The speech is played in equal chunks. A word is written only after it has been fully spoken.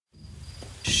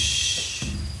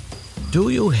Do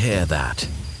you hear that?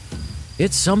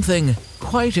 It's something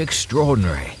quite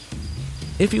extraordinary.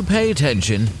 If you pay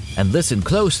attention and listen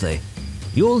closely,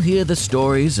 you'll hear the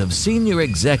stories of senior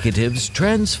executives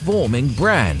transforming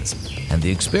brands and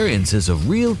the experiences of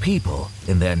real people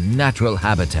in their natural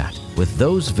habitat with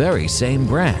those very same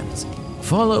brands.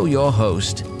 Follow your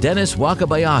host, Dennis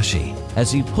Wakabayashi,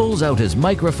 as he pulls out his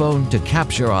microphone to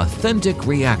capture authentic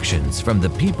reactions from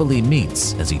the people he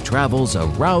meets as he travels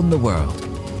around the world.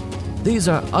 These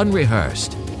are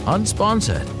unrehearsed,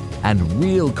 unsponsored, and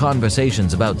real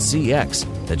conversations about CX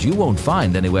that you won't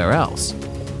find anywhere else.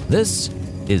 This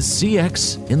is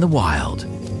CX in the Wild.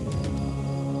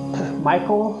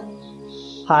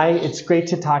 Michael, hi, it's great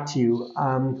to talk to you.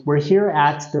 We're here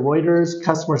at the Reuters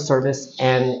Customer Service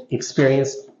and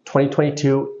Experience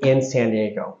 2022 in San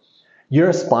Diego. You're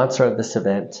a sponsor of this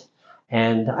event,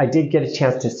 and I did get a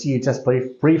chance to see you just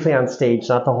briefly on stage,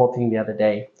 not the whole thing the other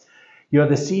day. You're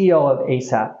the CEO of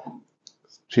ASAPP.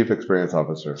 Chief Experience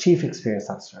Officer. Chief Experience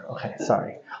Officer. Okay,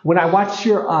 sorry. When I watched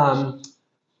your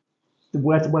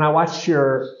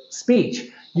speech,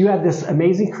 you had this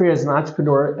amazing career as an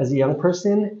entrepreneur as a young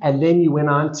person, and then you went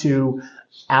on to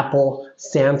Apple,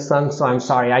 Samsung. So I'm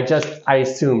sorry, I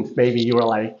assumed maybe you were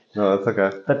like. No, that's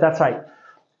okay. But that's right.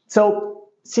 So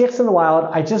CX in the Wild,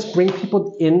 I just bring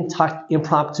people in, talk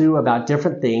impromptu about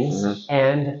different things,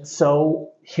 and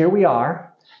so here we are.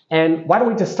 And why don't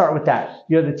we just start with that?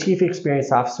 You're the Chief Experience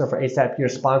Officer for ASAPP. You're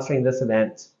sponsoring this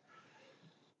event.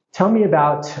 Tell me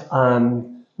about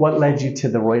what led you to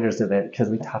the Reuters event, because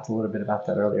we talked a little bit about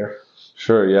that earlier.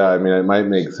 Sure, yeah. I mean, it might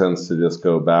make sense to just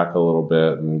go back a little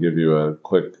bit and give you a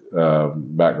quick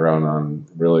background on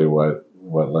really what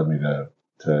led me to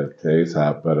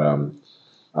ASAPP. But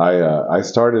I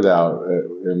started out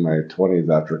in my 20s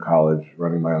after college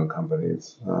running my own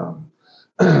companies.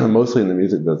 Mostly in the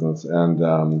music business,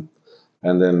 and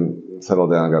then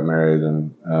settled down, got married,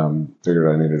 and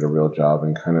figured I needed a real job,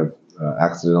 and kind of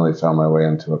accidentally found my way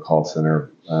into a call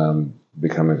center,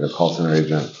 becoming a call center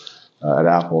agent at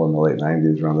Apple in the late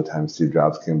 90s, around the time Steve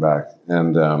Jobs came back,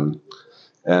 and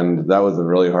that was a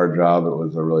really hard job. It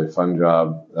was a really fun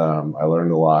job. I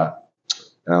learned a lot,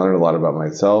 and I learned a lot about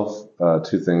myself.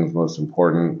 Two things most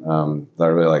important: that I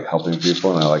really like helping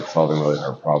people, and I like solving really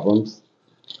hard problems.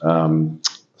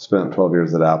 Spent 12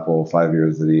 years at Apple, 5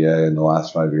 years at EA, and the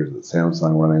last 5 years at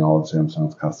Samsung, running all of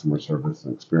Samsung's customer service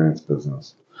and experience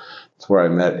business. It's where I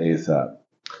met ASAPP.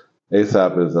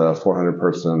 ASAPP is a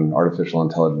 400-person artificial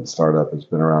intelligence startup. It's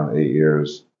been around 8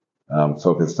 years,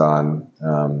 focused on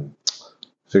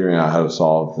figuring out how to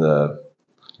solve the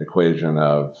equation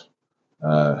of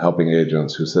helping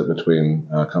agents who sit between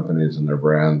companies and their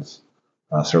brands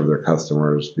serve their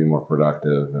customers, be more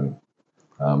productive, and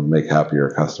make happier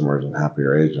customers and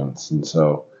happier agents. And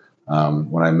so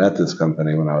when I met this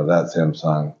company, when I was at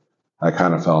Samsung, I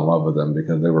kind of fell in love with them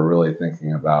because they were really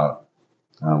thinking about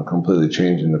completely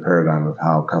changing the paradigm of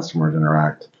how customers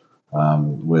interact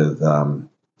with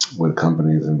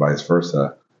companies and vice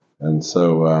versa. And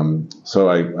so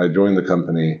I joined the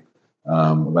company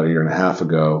about a year and a half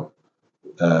ago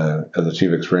as a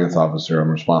Chief Experience Officer. I'm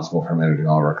responsible for managing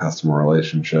all of our customer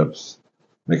relationships,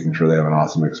 making sure they have an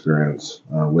awesome experience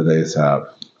with ASAPP.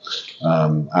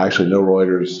 I actually know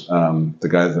Reuters, the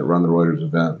guys that run the Reuters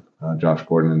event, Josh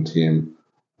Gordon and team,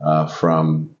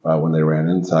 from when they ran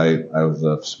Insight. I was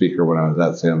a speaker when I was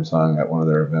at Samsung at one of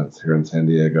their events here in San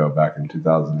Diego back in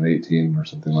 2018 or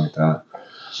something like that,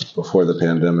 before the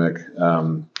pandemic.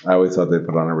 I always thought they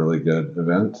put on a really good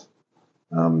event.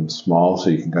 Small,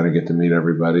 so you can kind of get to meet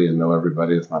everybody and know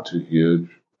everybody. It's not too huge.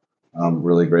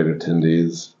 Really great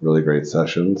attendees, really great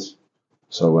sessions.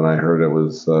 So when I heard it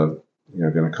was going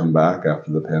to come back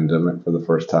after the pandemic for the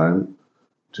first time,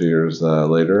 2 years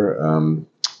later,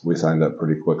 we signed up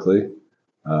pretty quickly.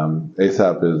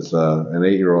 ASAPP is an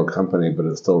 8-year-old company, but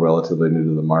it's still relatively new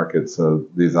to the market. So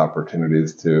these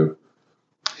opportunities to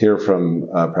hear from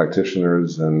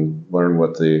practitioners and learn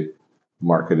what the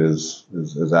market is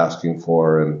asking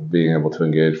for, and being able to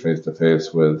engage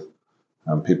face-to-face with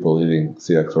people leading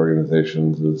CX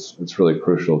organizations it's really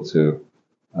crucial to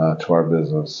our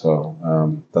business. So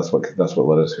that's what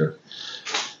led us here.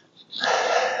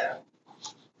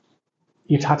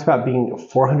 You talked about being a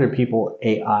 400 people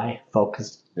AI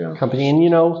focused company,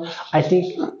 and I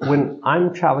think when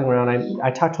I'm traveling around,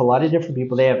 I talk to a lot of different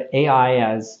people. They have AI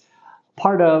as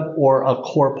part of or a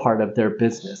core part of their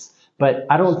business, but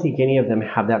I don't think any of them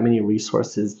have that many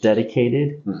resources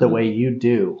dedicated the way you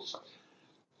do.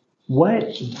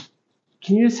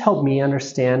 Can you just help me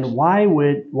understand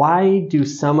why do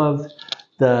some of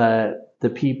the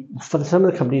for some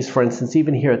of the companies, for instance,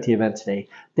 even here at the event today,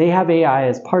 they have AI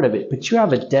as part of it, but you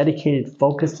have a dedicated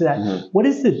focus to that. Mm-hmm. What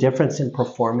is the difference in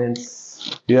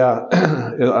performance? Yeah,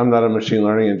 I'm not a machine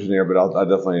learning engineer, but I'll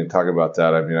definitely talk about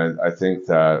that. I mean, I think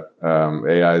that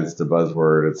AI is the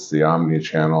buzzword. It's the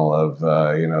omni-channel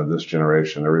of this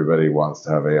generation. Everybody wants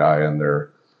to have AI in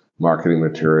their marketing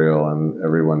material, and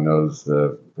everyone knows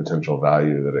the potential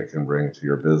value that it can bring to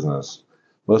your business.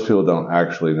 Most people don't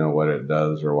actually know what it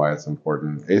does or why it's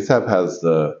important. ASAPP has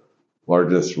the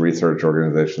largest research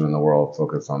organization in the world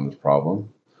focused on this problem.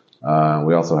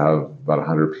 We also have about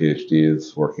 100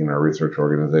 PhDs working in our research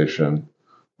organization.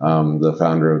 The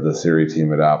founder of the Siri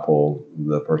team at Apple,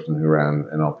 the person who ran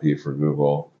NLP for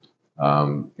Google,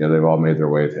 they've all made their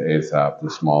way to ASAPP, the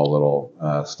small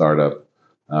little startup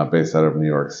based out of New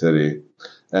York City.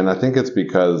 And I think it's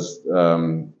because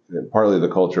partly the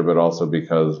culture, but also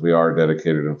because we are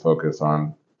dedicated and focused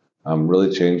on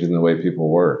really changing the way people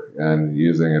work and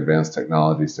using advanced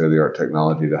technology, state-of-the-art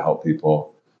technology to help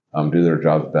people do their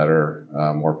jobs better,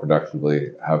 more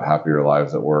productively, have happier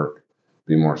lives at work,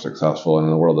 be more successful, and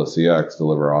in the world of CX,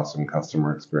 deliver awesome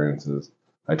customer experiences.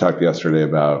 I talked yesterday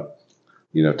about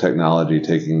technology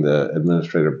taking the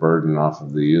administrative burden off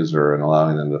of the user and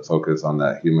allowing them to focus on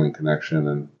that human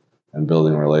connection and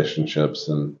building relationships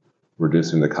and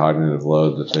reducing the cognitive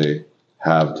load that they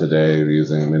have today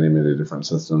using many, many different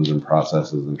systems and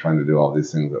processes and trying to do all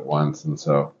these things at once. And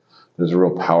so there's a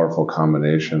real powerful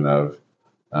combination of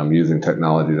using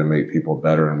technology to make people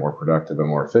better and more productive and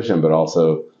more efficient, but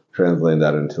also translating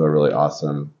that into a really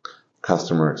awesome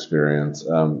customer experience.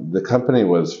 The company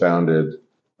was founded,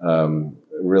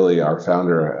 really our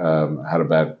founder had a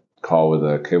bad call with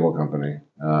a cable company,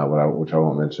 which I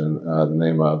won't mention the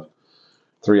name of,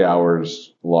 3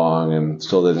 hours long, and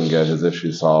still didn't get his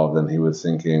issue solved. And he was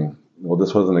thinking, well,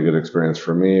 this wasn't a good experience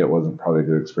for me. It wasn't probably a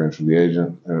good experience for the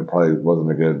agent, and it probably wasn't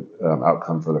a good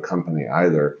outcome for the company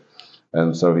either.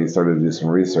 And so he started to do some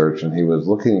research, and he was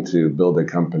looking to build a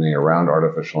company around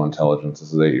artificial intelligence.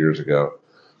 This is 8 years ago.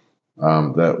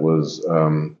 That was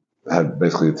had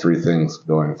basically three things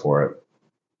going for it: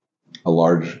 a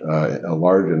large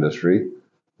industry,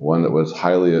 one that was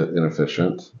highly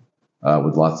inefficient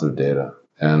with lots of data,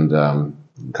 and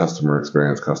customer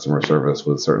experience, customer service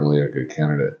was certainly a good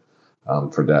candidate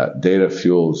for that. Data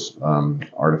fuels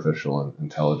artificial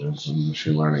intelligence and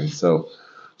machine learning. So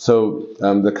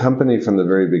the company from the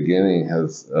very beginning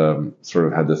has sort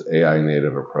of had this AI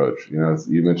native approach.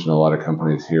 You mentioned a lot of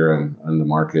companies here in the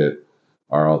market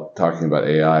are all talking about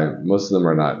AI. Most of them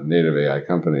are not native AI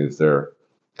companies. They're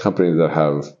companies that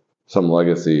have some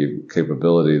legacy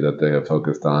capability that they have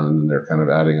focused on, and then they're kind of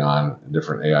adding on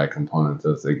different AI components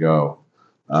as they go.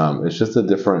 It's just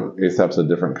ASAP's a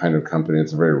different kind of company.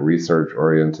 It's a very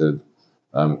research-oriented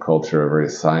culture, a very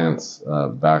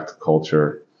science-backed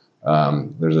culture.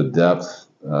 There's a depth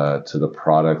to the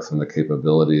products and the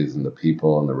capabilities and the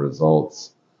people and the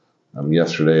results.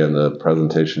 Yesterday in the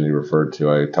presentation you referred to,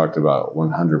 I talked about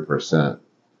 100%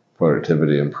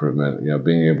 productivity improvement,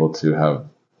 being able to have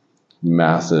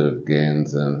massive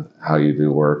gains in how you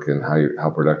do work and how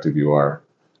productive you are.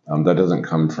 That doesn't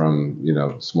come from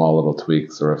small little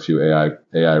tweaks or a few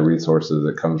AI resources.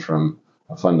 It comes from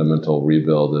a fundamental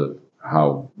rebuild of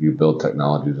how you build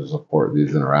technology to support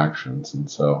these interactions. And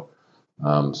so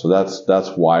that's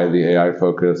why the AI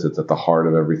focus. It's at the heart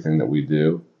of everything that we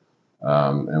do,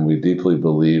 and we deeply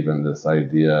believe in this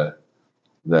idea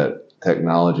that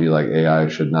technology like AI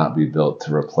should not be built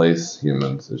to replace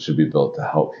humans. It should be built to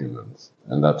help humans.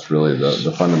 And that's really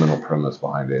the fundamental premise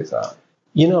behind ASAPP.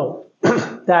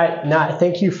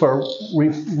 Thank you for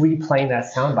replaying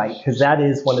that soundbite, because that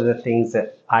is one of the things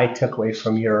that I took away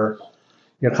from your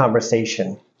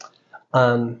conversation.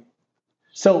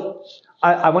 So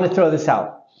I want to throw this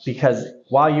out, because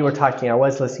while you were talking, I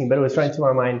was listening, but it was running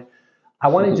through my mind. I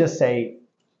want to just say,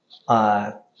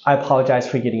 I apologize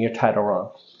for getting your title wrong.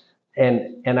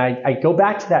 And I go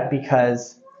back to that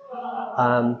because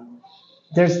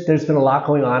there's been a lot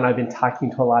going on. I've been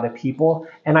talking to a lot of people,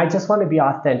 and I just want to be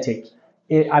authentic.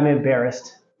 I'm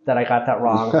embarrassed that I got that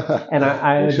wrong, and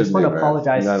I just want to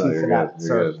apologize to you for that.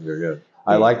 You're good.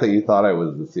 I like that you thought I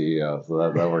was the CEO, so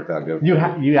that worked out good. You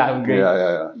have a great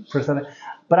persona.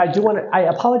 But I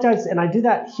apologize, and I do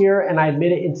that here, and I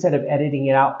admit it instead of editing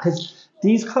it out, because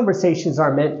these conversations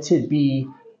are meant to be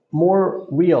more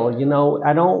real.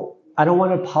 I don't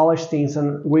want to polish things,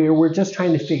 and we're just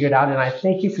trying to figure it out. And I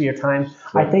thank you for your time.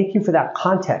 Sure. I thank you for that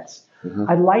context. Mm-hmm.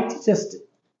 I'd like to just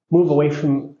move away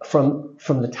from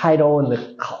the title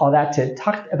and all that to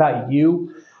talk about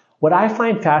you. What I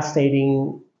find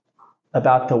fascinating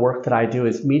about the work that I do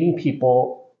is meeting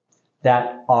people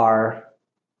that are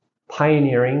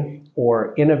pioneering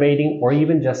or innovating or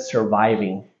even just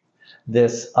surviving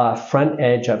this front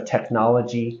edge of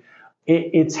technology.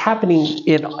 It's happening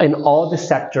in all the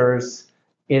sectors.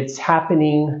 It's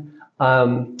happening.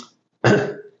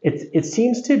 It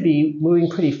seems to be moving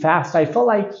pretty fast. I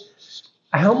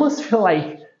almost feel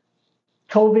like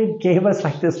COVID gave us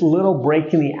like this little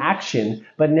break in the action,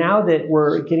 but now that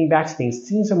we're getting back to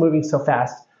things are moving so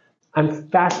fast. I'm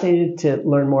fascinated to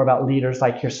learn more about leaders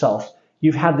like yourself.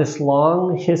 You've had this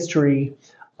long history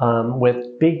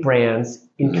with big brands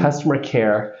in customer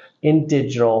care, in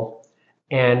digital,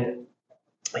 and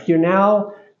you're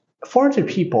now 400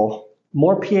 people,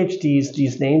 more PhDs,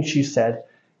 these names you said.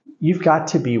 You've got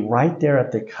to be right there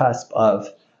at the cusp of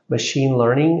machine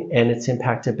learning and its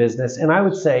impact to business. And I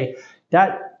would say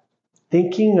that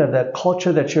thinking of the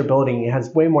culture that you're building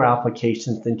has way more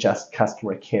applications than just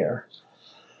customer care.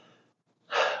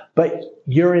 But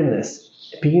you're in this,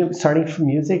 starting from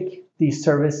music, these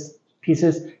service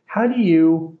pieces. How do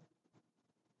you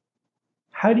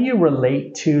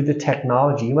relate to the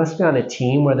technology? You must be on a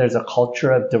team where there's a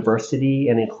culture of diversity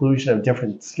and inclusion of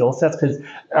different skill sets. Because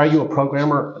are you a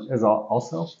programmer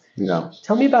also? No.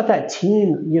 Tell me about that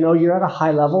team. You're at a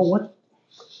high level. What?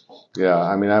 Yeah,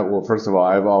 I mean, well, first of all,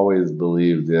 I've always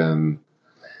believed in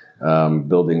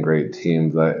building great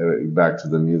teams. Back to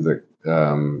the music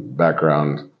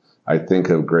background, I think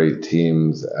of great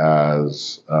teams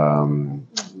as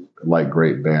like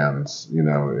great bands.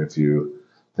 If you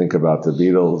think about the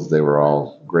Beatles, they were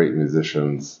all great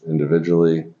musicians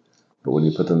individually, but when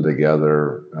you put them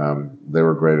together, they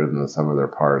were greater than the sum of their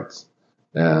parts.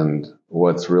 And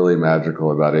what's really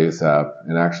magical about ASAPP,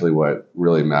 and actually what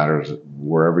really matters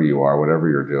wherever you are, whatever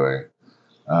you're doing,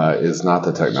 is not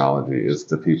the technology, it's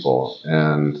the people.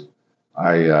 And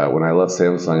when I left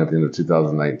Samsung at the end of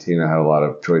 2019, I had a lot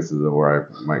of choices of where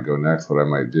I might go next, what I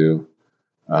might do.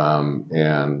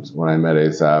 And when I met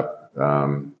ASAPP,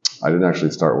 I didn't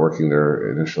actually start working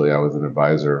there initially. I was an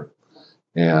advisor,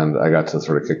 and I got to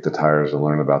sort of kick the tires and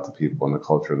learn about the people and the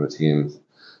culture and the teams.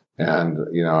 And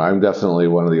I'm definitely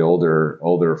one of the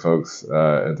older folks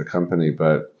at the company,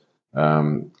 but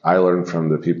I learn from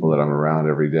the people that I'm around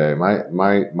every day.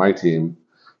 My team,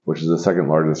 which is the second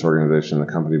largest organization in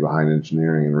the company behind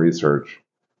engineering and research,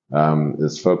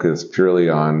 is focused purely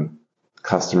on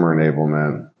customer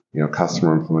enablement,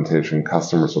 customer implementation,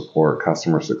 customer support,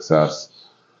 customer success,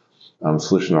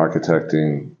 solution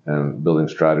architecting, and building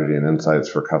strategy and insights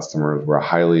for customers. We're a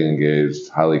highly engaged,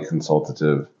 highly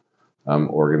consultative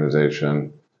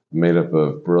organization made up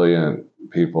of brilliant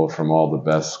people from all the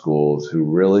best schools who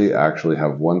really actually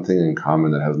have one thing in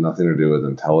common that has nothing to do with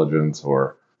intelligence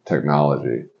or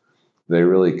technology. They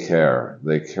really care.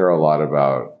 They care a lot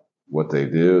about what they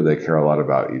do. They care a lot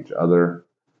about each other.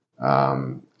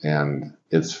 And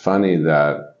it's funny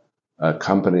that a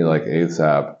company like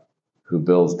ASAPP, who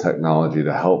builds technology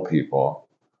to help people,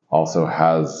 also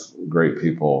has great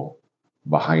people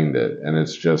behind it. And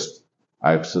it's just,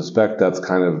 I suspect that's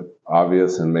kind of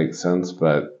obvious and makes sense,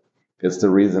 but it's the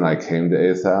reason I came to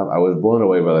ASAPP. I was blown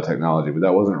away by the technology, but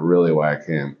that wasn't really why I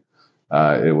came.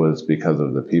 It was because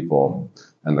of the people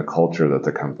and the culture that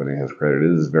the company has created.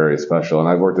 It is very special. And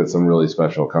I've worked at some really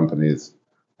special companies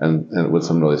and with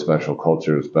some really special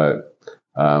cultures, but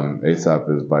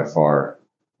ASAPP is by far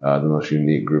the most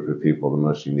unique group of people, the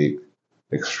most unique,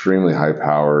 extremely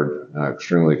high-powered,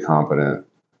 extremely competent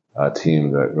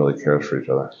team that really cares for each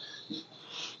other.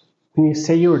 When you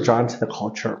say you were drawn to the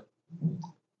culture,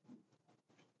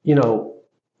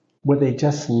 were they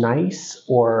just nice,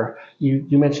 or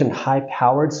you mentioned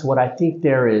high-powered? So what I think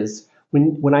there is,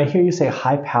 when I hear you say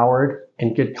high-powered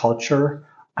and good culture,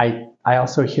 I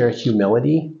also hear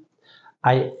humility.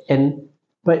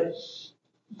 But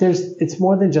it's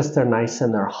more than just they're nice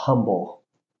and they're humble.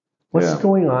 What's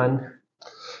going on?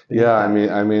 Yeah, I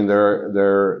mean, they're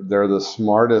the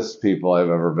smartest people I've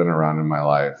ever been around in my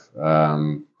life.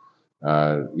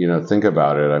 Think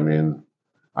about it. I mean,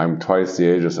 I'm twice the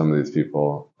age of some of these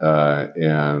people,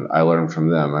 and I learn from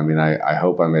them. I mean, I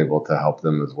hope I'm able to help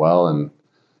them as well and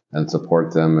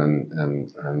support them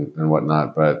and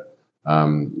whatnot. But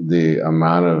the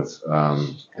amount of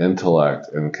intellect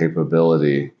and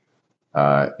capability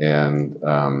and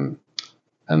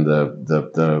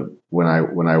the when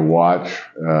I watch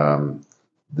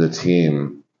the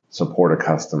team support a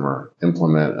customer,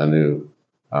 implement a new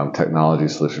technology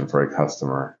solution for a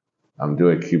customer, do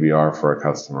a QBR for a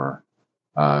customer,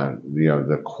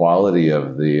 the quality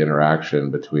of the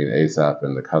interaction between ASAPP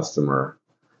and the customer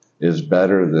is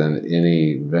better than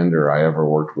any vendor I ever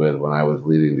worked with when I was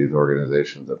leading these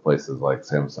organizations at places like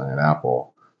Samsung and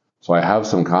Apple. So I have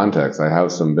some context. I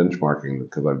have some benchmarking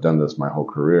because I've done this my whole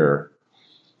career.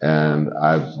 And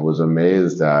I was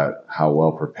amazed at how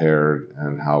well prepared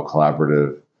and how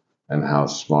collaborative and how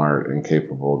smart and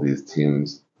capable these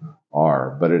teams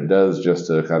are. But it does, just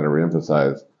to kind of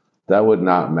reemphasize, that would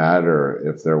not matter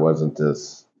if there wasn't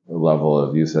this level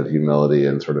of, you said, humility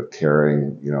and sort of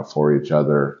caring, for each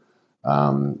other.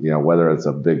 Whether it's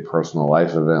a big personal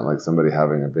life event like somebody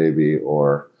having a baby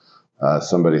or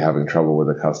somebody having trouble with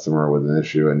a customer with an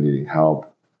issue and needing help,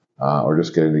 or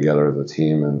just getting together as a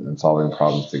team and solving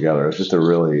problems together. It's just a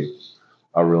really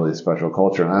special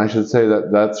culture. And I should say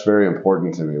that that's very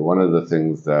important to me. One of the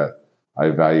things that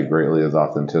I value greatly is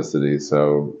authenticity.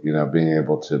 So, being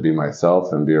able to be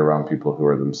myself and be around people who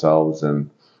are themselves and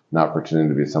not pretending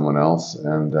to be someone else.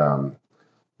 And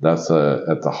that's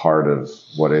at the heart of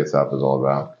what ASAPP is all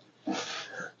about.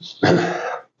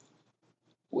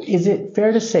 Is it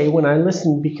fair to say, when I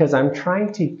listen, because I'm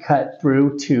trying to cut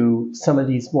through to some of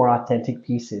these more authentic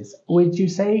pieces, would you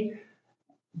say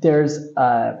there's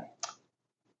a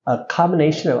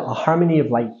combination of a harmony of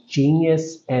like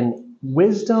genius and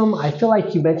wisdom? I feel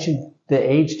like you mentioned the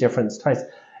age difference twice.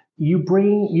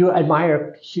 You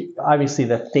admire obviously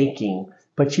the thinking,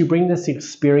 but you bring this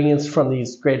experience from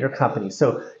these greater companies.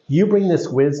 So you bring this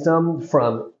wisdom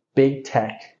from big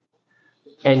tech,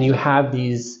 and you have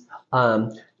these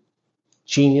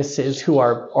geniuses who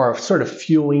are sort of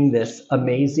fueling this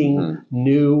amazing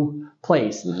new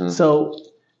place. So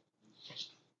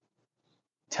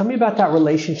tell me about that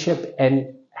relationship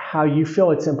and how you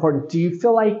feel it's important. Do you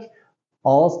feel like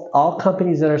all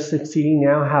companies that are succeeding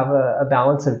now have a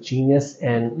balance of genius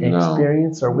and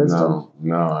experience or wisdom?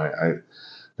 No.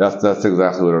 That's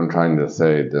exactly what I'm trying to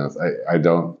say, Dennis. I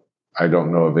don't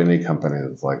know of any company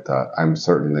that's like that. I'm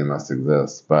certain they must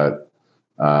exist, but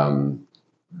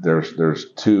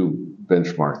there's two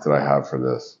benchmarks that I have for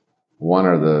this. One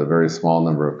are the very small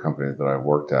number of companies that I've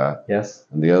worked at. Yes.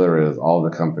 And the other is all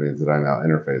the companies that I now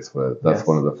interface with. That's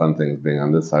one of the fun things being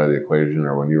on this side of the equation,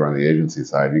 or when you're on the agency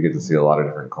side, you get to see a lot of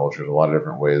different cultures, a lot of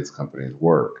different ways companies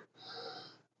work.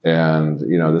 And,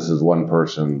 this is one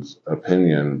person's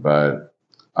opinion, but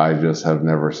I just have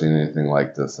never seen anything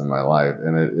like this in my life.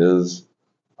 And it is,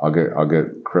 I'll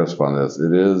get crisp on this.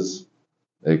 It is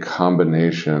a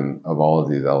combination of all of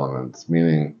these elements,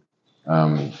 meaning,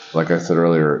 like I said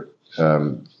earlier,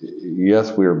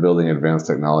 yes, we are building advanced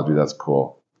technology. That's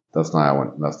cool. That's not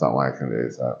why I came to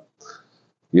ASAPP.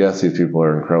 Yes, these people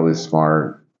are incredibly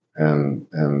smart, and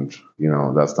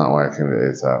that's not why I came to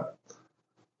ASAPP.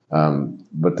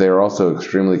 But they are also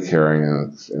extremely caring,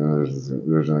 and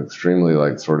there's an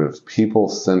extremely sort of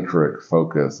people-centric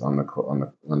focus on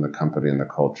the company and the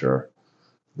culture,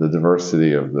 the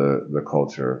diversity of the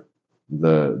culture,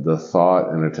 the thought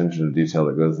and attention to detail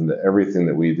that goes into everything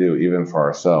that we do, even for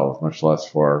ourselves, much less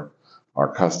for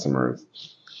our customers.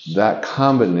 That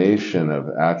combination of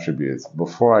attributes.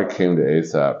 Before I came to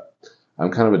ASAPP,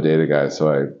 I'm kind of a data guy, so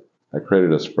I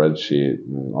created a spreadsheet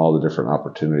and all the different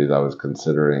opportunities I was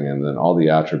considering, and then all the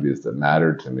attributes that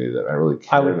mattered to me that I really cared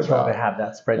about. I would love to have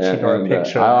that spreadsheet or a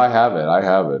picture. I have it.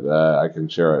 I can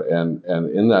share it. And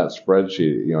in that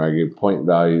spreadsheet, I gave point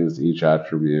values to each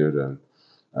attribute,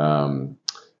 and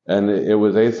it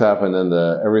was ASAPP, and then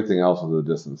everything else was a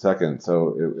distant second.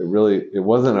 So it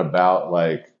wasn't about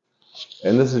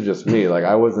and this is just me.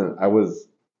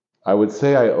 I would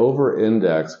say I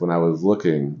over-indexed when I was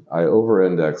looking. I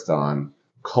over-indexed on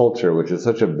culture, which is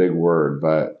such a big word,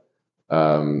 but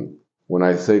when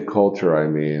I say culture, I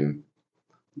mean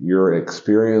your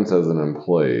experience as an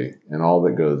employee and all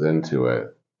that goes into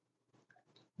it,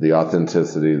 the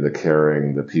authenticity, the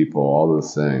caring, the people, all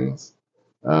those things.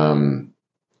 That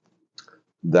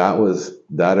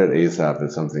at ASAPP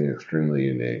is something extremely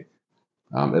unique.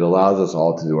 It allows us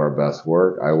all to do our best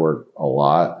work. I work a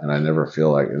lot, and it never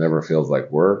feels like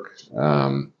work.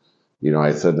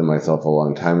 I said to myself a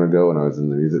long time ago when I was in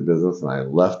the music business and I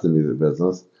left the music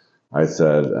business, I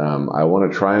said, I want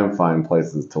to try and find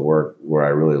places to work where I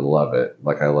really love it,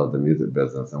 like I love the music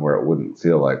business, and where it wouldn't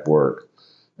feel like work.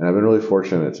 And I've been really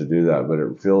fortunate to do that, but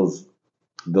it feels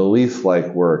the least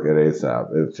like work at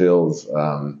ASAPP. It feels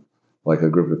like a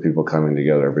group of people coming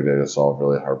together every day to solve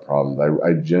really hard problems.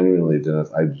 I genuinely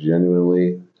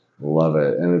love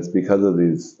it. And it's because of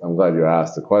these, I'm glad you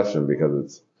asked the question,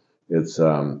 because it's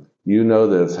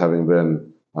this, having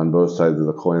been on both sides of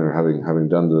the coin, or having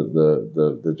done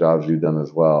the jobs you've done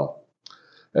as well.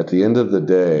 At the end of the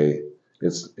day,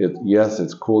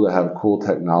 it's cool to have cool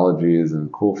technologies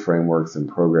and cool frameworks and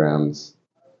programs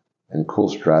and cool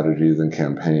strategies and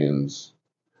campaigns.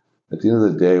 At the end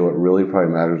of the day, what really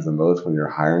probably matters the most when you're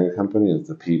hiring a company is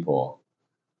the people.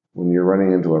 when you're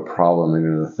running into a problem and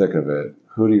you're in the thick of it,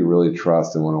 who do you really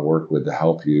trust and want to work with to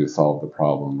help you solve the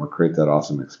problem or create that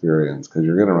awesome experience? Because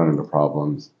you're going to run into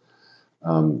problems.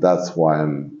 That's why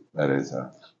I'm at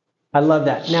ASAPP. I love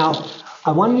that. Now,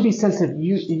 I wanted to be sensitive.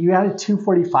 You added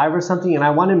 245 or something, and I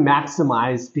want to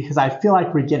maximize because I feel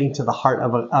like we're getting to the heart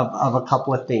of a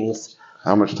couple of things.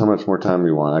 How much more time do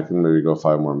you want? I can maybe go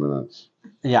 5 more minutes.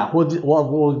 Yeah,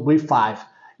 we'll 5.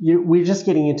 We're just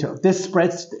getting into it. This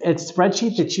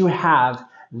spreadsheet that you have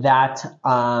that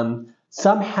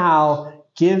somehow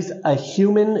gives a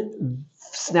human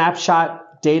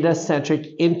snapshot, data-centric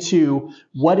into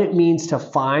what it means to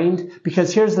find.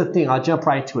 Because here's the thing, I'll jump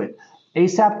right to it.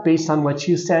 ASAPP, based on what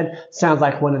you said, sounds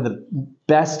like one of the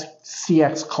best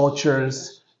CX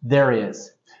cultures there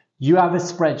is. You have a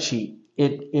spreadsheet.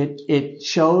 It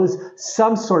shows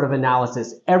some sort of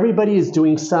analysis. Everybody is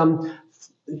doing some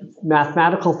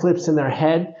mathematical flips in their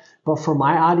head, but for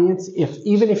my audience,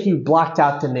 even if you blocked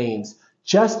out the names,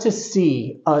 just to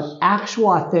see an actual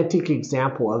authentic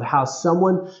example of how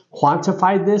someone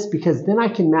quantified this, because then I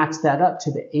can match that up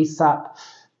to the ASAPP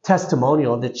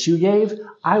testimonial that you gave.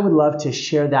 I would love to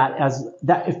share that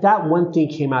if that one thing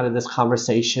came out of this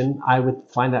conversation, I would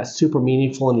find that super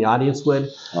meaningful and the audience would.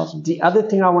 Awesome. The other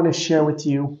thing I want to share with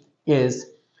you is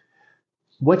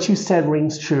what you said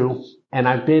rings true. And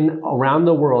I've been around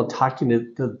the world talking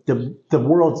to the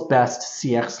world's best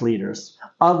CX leaders,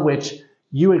 of which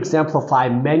you exemplify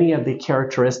many of the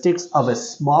characteristics of a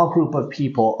small group of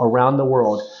people around the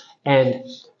world. And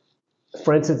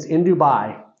for instance, in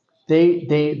Dubai,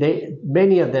 they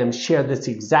many of them share this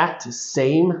exact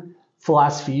same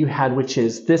philosophy you had, which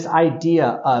is this idea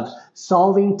of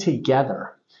solving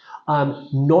together,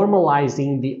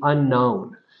 normalizing the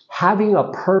unknown, having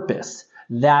a purpose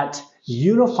that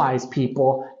unifies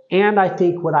people. And I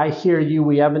think what I hear you,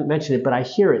 we haven't mentioned it, but I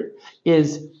hear it,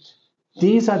 is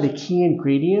these are the key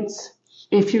ingredients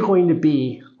if you're going to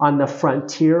be on the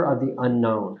frontier of the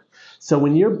unknown. So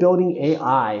when you're building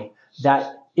AI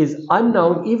that is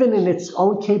unknown, even in its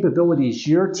own capabilities,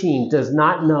 your team does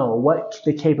not know what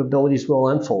the capabilities will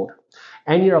unfold.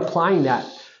 And you're applying that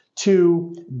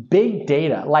to big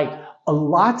data, like a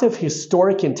lot of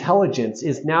historic intelligence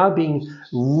is now being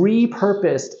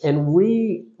repurposed and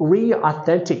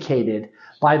re-authenticated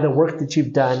by the work that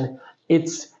you've done. It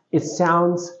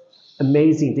sounds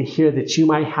amazing to hear that you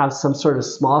might have some sort of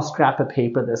small scrap of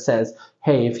paper that says,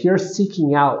 hey, if you're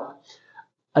seeking out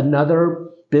another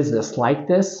business like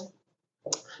this,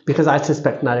 because I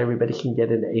suspect not everybody can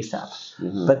get into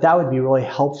ASAPP, but that would be really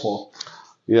helpful.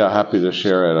 Yeah, happy to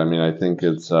share it. I mean, I think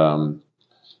it's,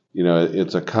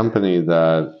 it's a company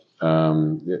that,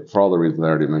 for all the reasons I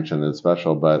already mentioned, is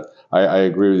special, but I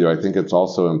agree with you. I think it's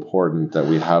also important that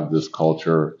we have this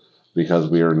culture because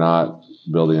we are not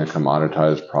building a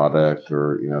commoditized product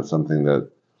or, something that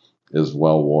is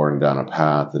well worn down a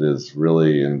path. It is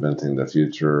really inventing the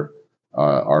future.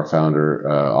 Our founder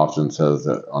often says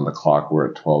that on the clock we're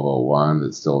at 12:01.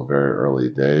 It's still very early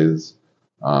days.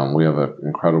 We have an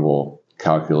incredible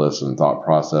calculus and thought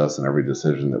process in every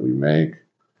decision that we make.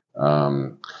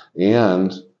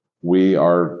 And we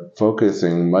are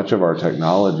focusing much of our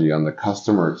technology on the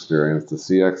customer experience, the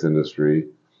CX industry,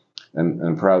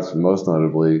 and perhaps most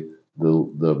notably,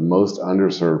 the most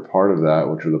underserved part of that,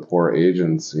 which are the poor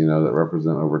agents, that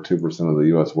represent over 2% of the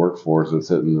U.S. workforce that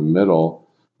sit in the middle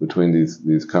between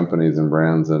these companies and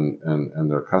brands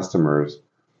and their customers.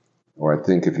 Or I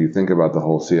think if you think about the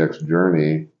whole CX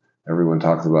journey, everyone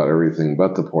talks about everything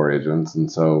but the poor agents.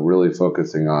 And so really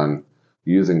focusing on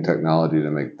using technology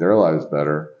to make their lives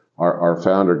better. Our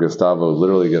founder, Gustavo,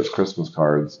 literally gets Christmas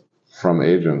cards from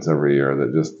agents every year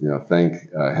that just, thank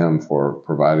him for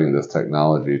providing this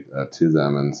technology to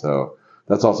them. And so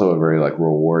that's also a very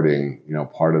rewarding,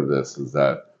 part of this is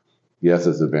that, yes,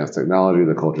 it's advanced technology.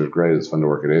 The culture is great. It's fun to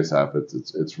work at ASAPP.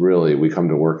 It's really, we come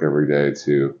to work every day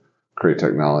to create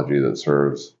technology that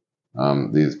serves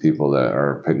these people that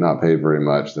are not paid very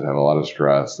much, that have a lot of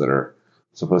stress, that are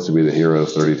supposed to be the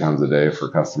heroes 30 times a day for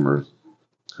customers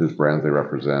whose brands they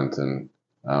represent. And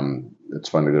it's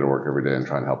fun to go to work every day and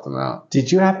try and help them out.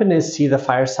 Did you happen to see the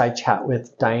fireside chat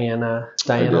with Diana?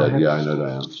 I did. Yeah, I know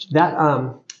Diana.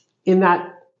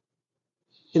 That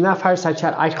in that fireside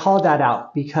chat, I called that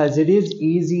out because it is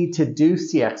easy to do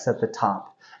CX at the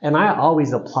top. And I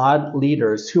always applaud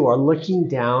leaders who are looking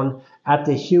down at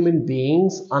the human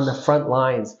beings on the front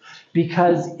lines.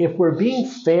 Because if we're being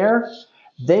fair,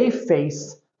 they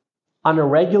face on a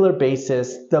regular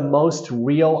basis the most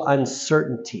real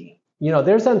uncertainty.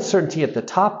 There's uncertainty at the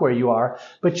top where you are,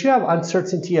 but you have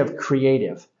uncertainty of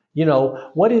creative.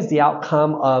 What is the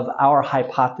outcome of our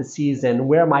hypotheses and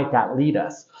where might that lead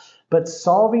us? but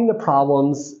solving the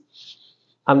problems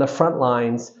on the front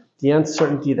lines, the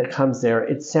uncertainty that comes there.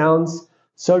 It sounds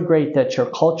so great that your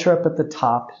culture up at the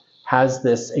top has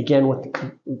this, again, with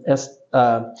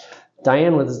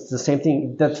Diane was the same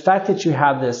thing. The fact that you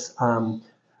have this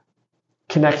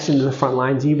connection to the front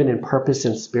lines, even in purpose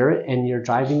and spirit, and you're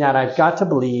driving that, I've got to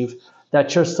believe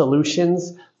that your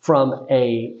solutions from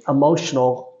a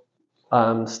emotional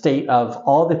state of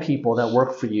all the people that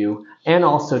work for you and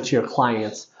also to your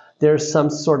clients, there's some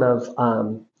sort of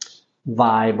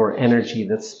vibe or energy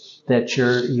that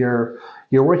you're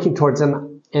working towards,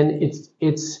 and it's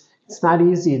not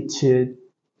easy to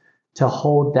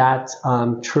hold that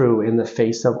true in the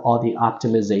face of all the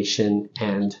optimization.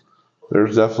 And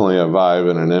there's definitely a vibe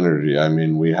and an energy. I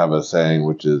mean, we have a saying,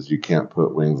 which is you can't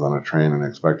put wings on a train and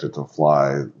expect it to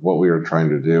fly. What we are trying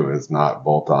to do is not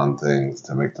bolt on things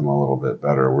to make them a little bit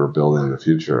better. We're building the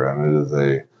future, and it is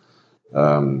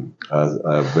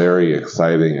a very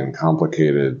exciting and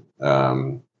complicated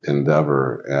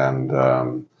endeavor, and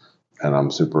I'm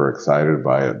super excited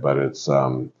by it. But it's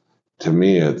to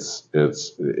me, it's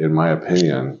in my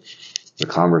opinion, the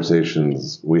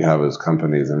conversations we have as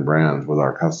companies and brands with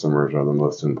our customers are the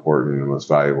most important and most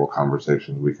valuable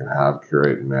conversations we can have,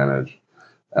 curate, and manage.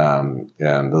 And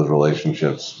those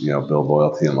relationships, build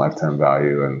loyalty and lifetime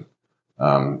value and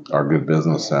are good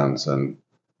business sense. And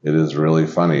it is really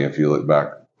funny if you look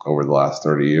back over the last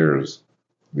 30 years,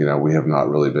 we have not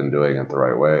really been doing it the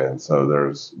right way. And so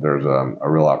there's a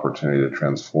real opportunity to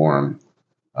transform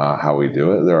how we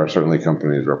do it. There are certainly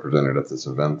companies represented at this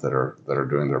event that are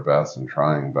doing their best and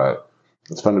trying, but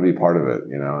it's fun to be part of it,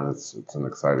 and it's an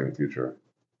exciting future.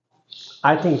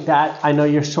 I think that, I know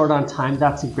you're short on time,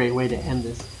 that's a great way to end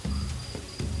this.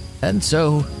 And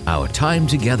so, our time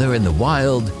together in the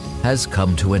wild has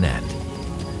come to an end.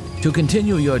 To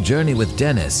continue your journey with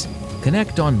Dennis,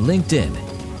 connect on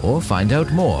LinkedIn or find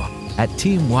out more at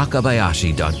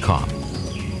teamwakabayashi.com.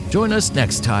 Join us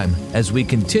next time as we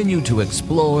continue to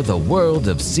explore the world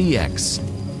of CX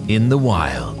in the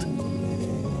wild.